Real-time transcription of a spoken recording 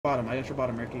Bottom, I got your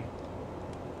bottom, Ricky.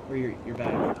 Or your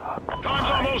back.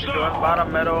 Time's almost up. One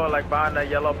bottom middle, like behind the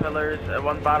yellow pillars. At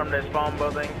one bottom, there's spawn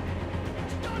building.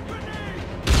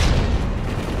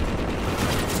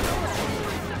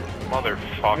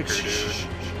 Motherfucker,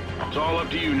 dude. It's all up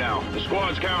to you now. The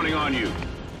squad's counting on you.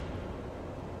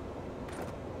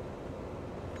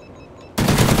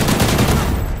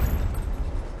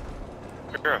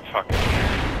 You're a fucking...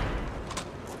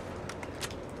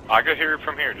 I could hear it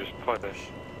from here, just play this.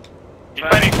 He's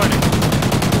planting.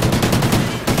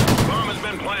 Bomb has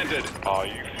been planted. Oh,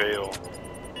 you fail.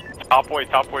 Top weight.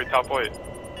 Top weight. No,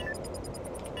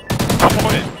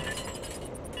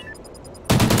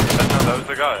 that was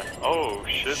the guy. Oh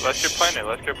shit, let's get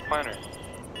planner.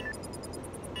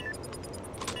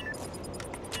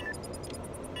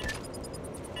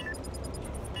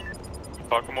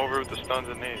 Fuck him over with the stuns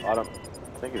and knees. Bottom.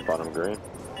 I think he's bottom green.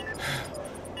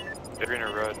 Green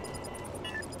or red.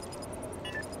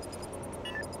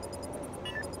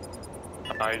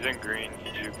 Nah, he's in green, he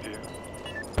juked you.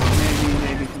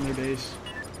 Maybe from their base.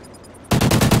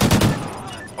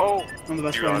 Oh! I'm the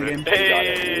best player in the game.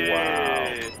 Hey! Wow.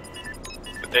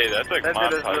 Hey, that's like that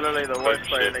dude is literally the worst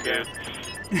player in the game.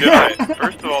 Dude,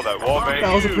 first of all, that wallbang.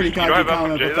 That was a pretty cocky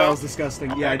comment, but that though? was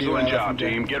disgusting. Yeah, Excellent I do. job,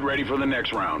 team. Get ready for the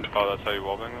next round. Oh, that's how you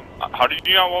wallbang them? How did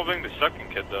you not wallbang the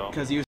second kid, though? Because you